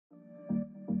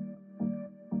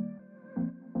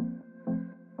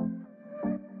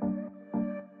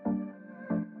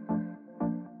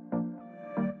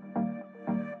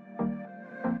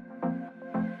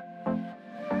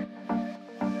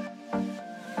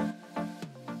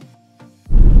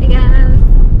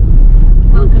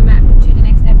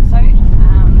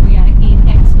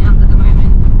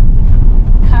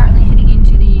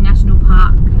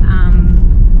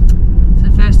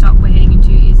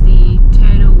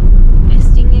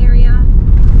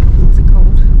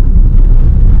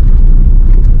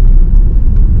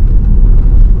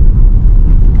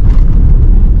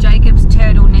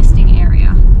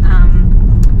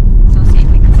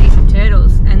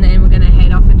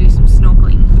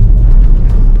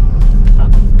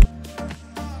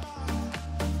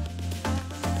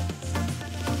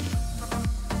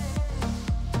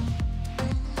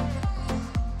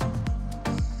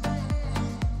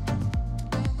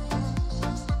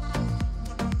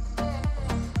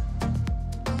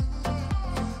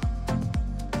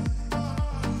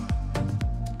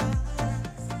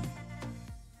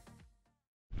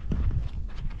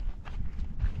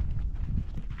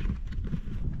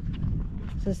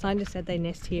So the sign just said they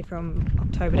nest here from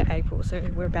October to April, so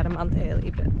we're about a month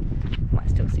early, but might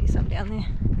still see some down there.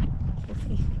 We'll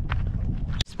see.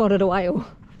 Spotted a whale.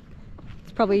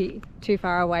 It's probably too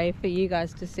far away for you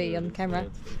guys to see on camera.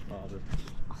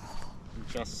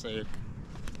 Just see it.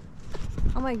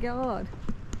 Oh my god.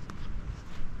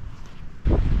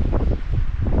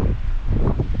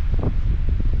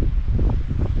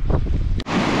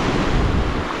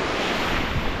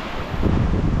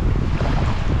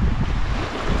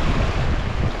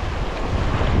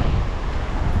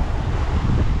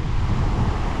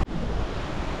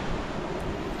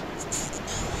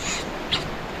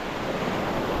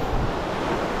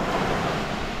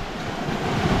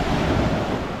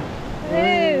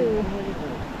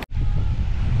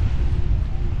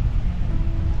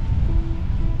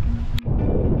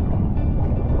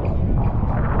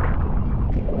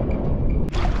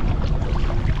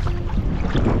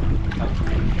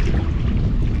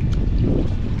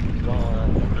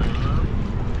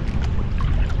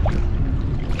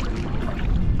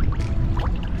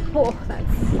 Oh,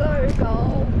 that's so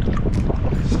cold.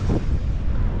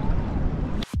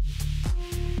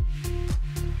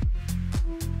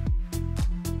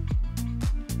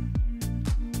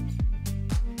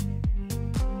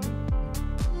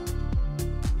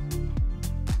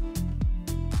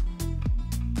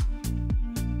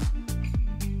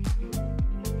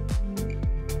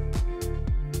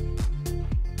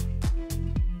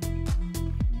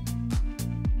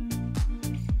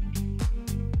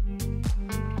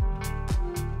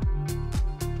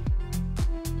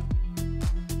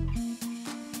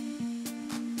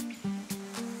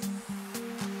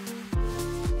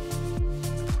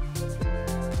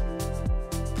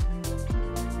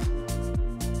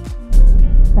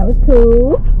 That was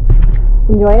cool.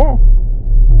 Enjoy it?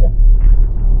 Yeah.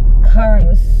 Current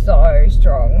was so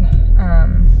strong.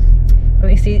 But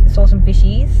we saw some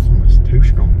fishies. It's too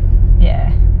strong.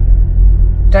 Yeah.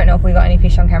 Don't know if we got any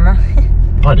fish on camera.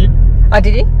 I did. Oh,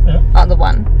 did you? Yeah. Oh, the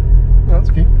one. Oh,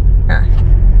 that's good. Ah.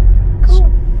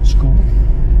 Cool. School.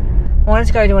 I wanted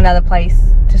to go to another place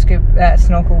to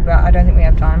snorkel, but I don't think we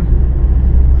have time.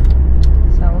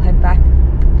 So we'll head back,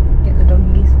 get the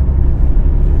doggies,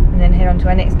 and then head on to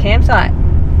our next campsite.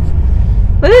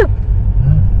 Woo!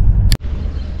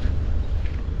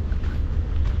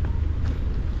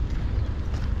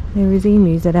 There is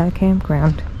emus at our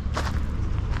campground.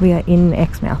 We are in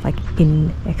Exmouth, like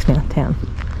in Exmouth town.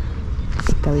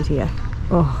 WTF.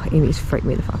 Oh, emus freak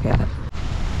me the fuck out.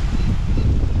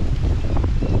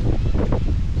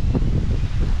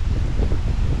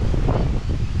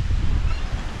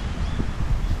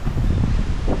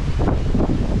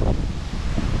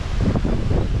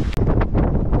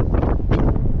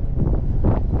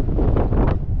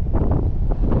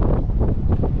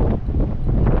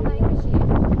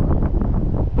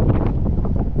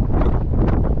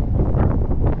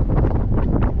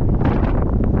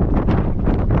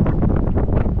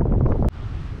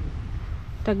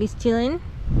 Doggy's chilling.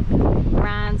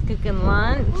 Ryan's cooking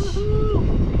lunch.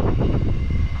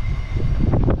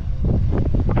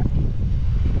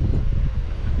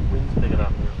 Wind's big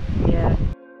enough. Yeah.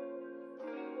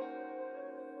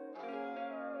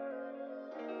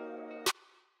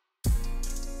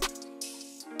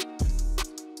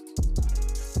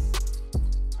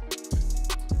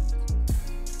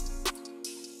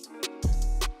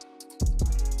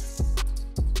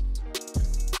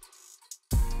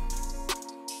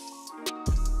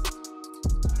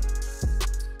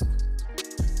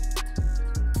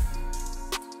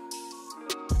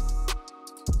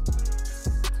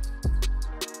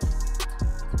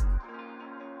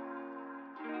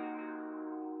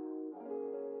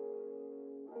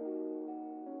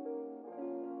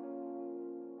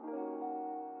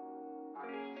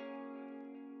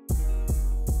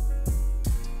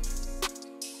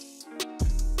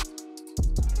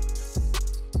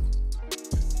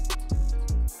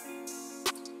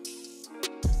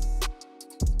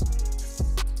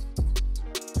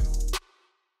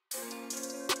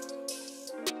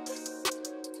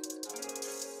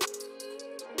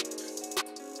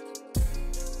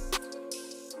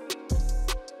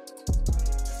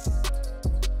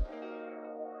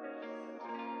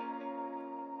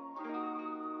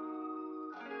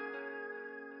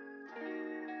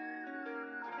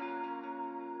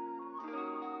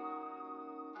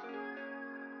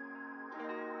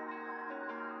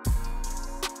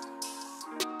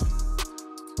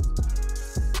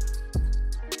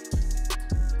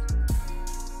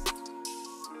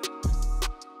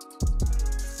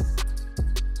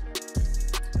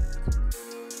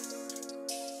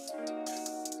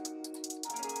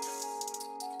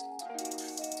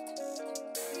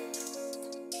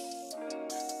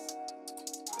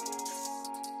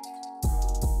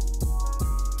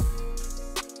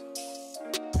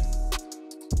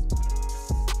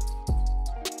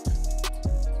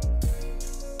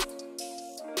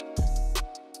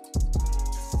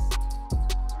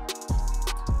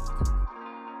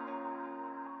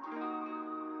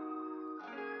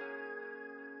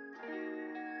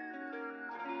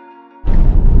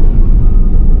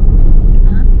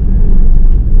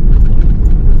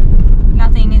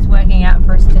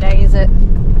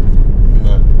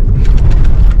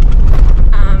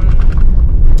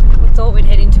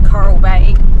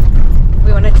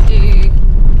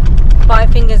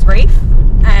 Ninga's Reef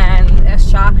and a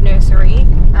shark nursery.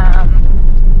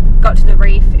 Got to the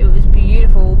reef, it was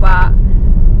beautiful, but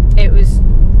it was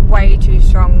way too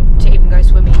strong to even go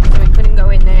swimming, so we couldn't go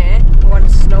in there. We wanted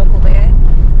to snorkel there,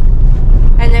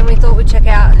 and then we thought we'd check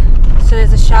out, so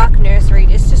there's a shark nursery,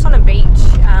 it's just on a beach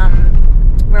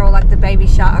where all like the baby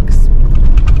sharks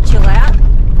chill out.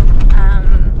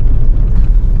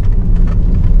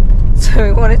 So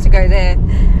we wanted to go there,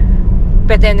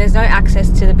 but then there's no access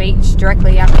to the beach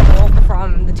directly. You have to walk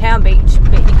from the town beach,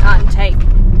 but you can't take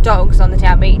dogs on the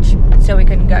town beach, so we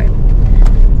couldn't go.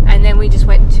 And then we just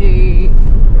went to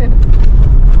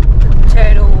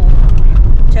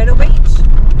Turtle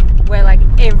Beach, where like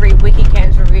every wiki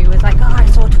camps review was like, oh, I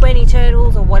saw 20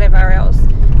 turtles or whatever else.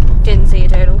 Didn't see a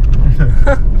turtle.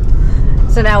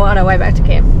 So now we're on our way back to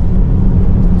camp.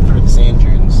 Through the sand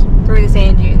dunes. Through the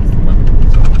sand dunes.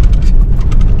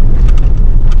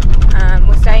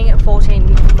 We're staying at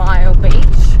 14 Mile Beach.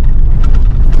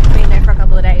 Been there for a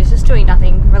couple of days, just doing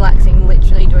nothing, relaxing,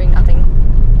 literally doing nothing.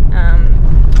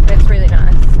 But it's really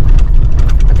nice.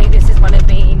 I think this is one of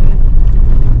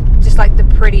just like the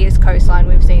prettiest coastline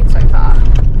we've seen so far.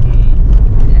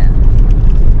 Yeah.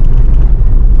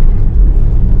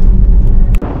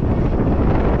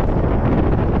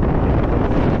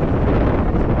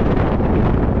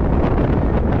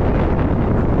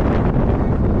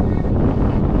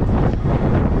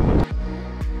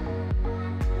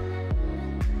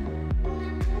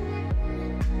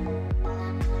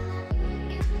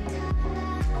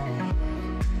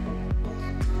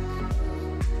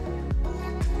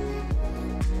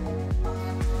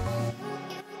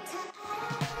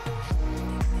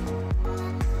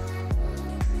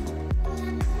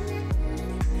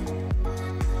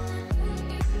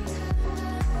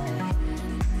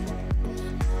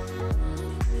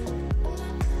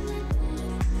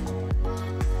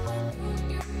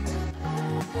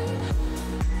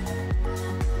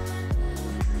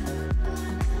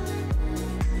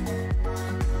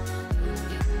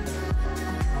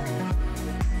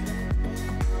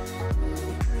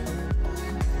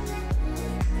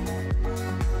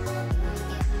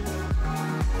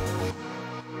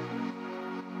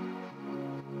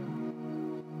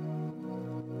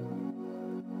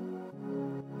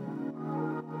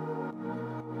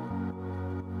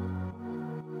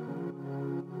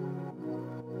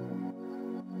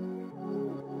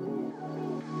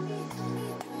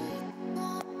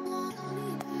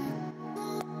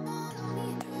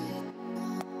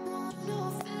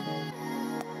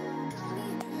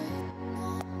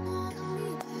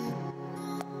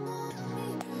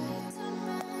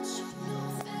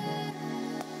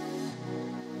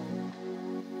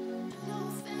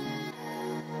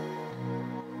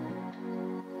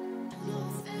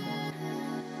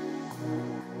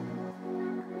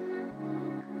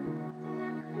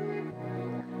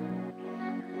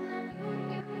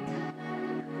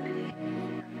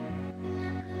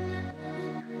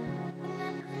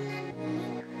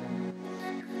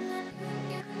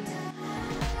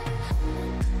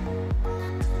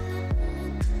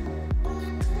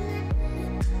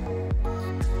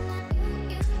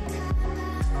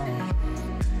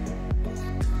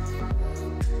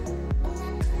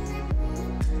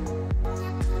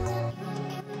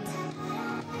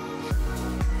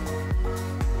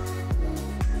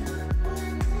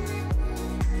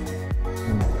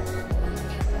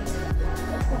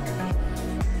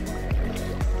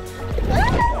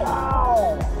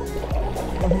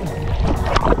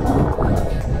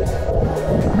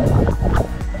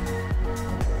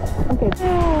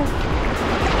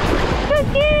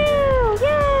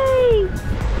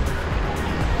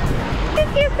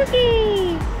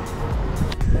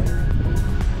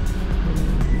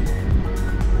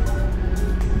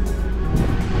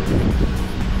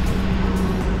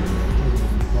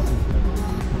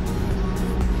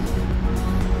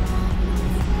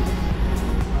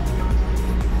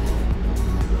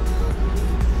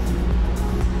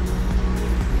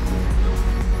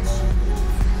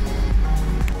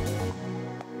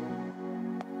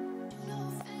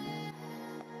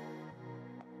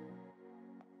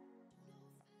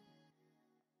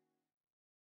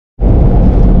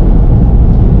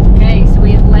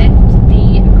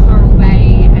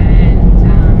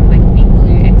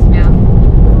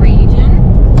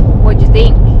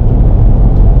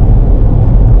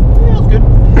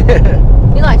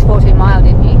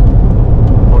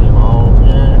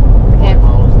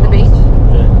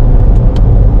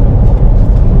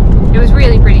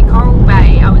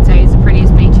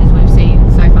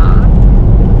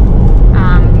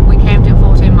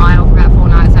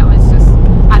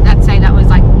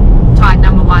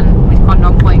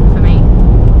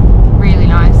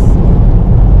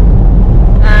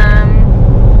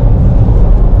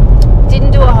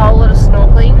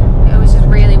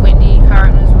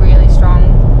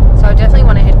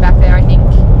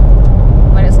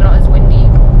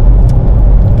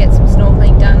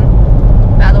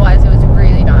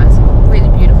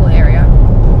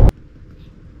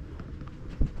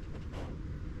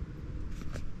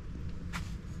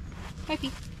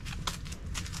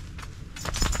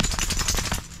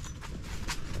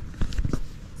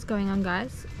 going on,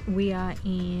 guys? We are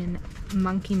in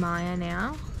Monkey Mia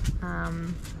now. I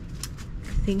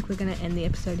think we're going to end the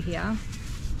episode here.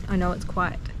 I know it's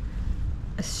quite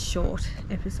a short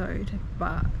episode,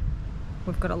 but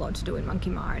we've got a lot to do in Monkey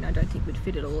Mia and I don't think we'd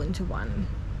fit it all into one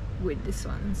with this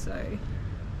one, so I'm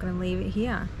going to leave it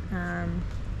here.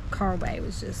 Coral Bay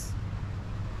was just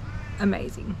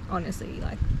amazing, honestly,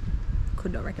 like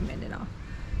could not recommend enough.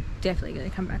 Definitely going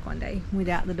to come back one day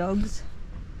without the dogs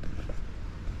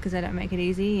because they don't make it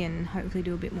easy, and hopefully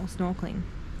do a bit more snorkeling.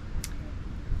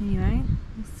 Anyway,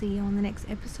 we'll see you on the next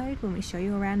episode when we show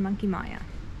you around Monkey Mia.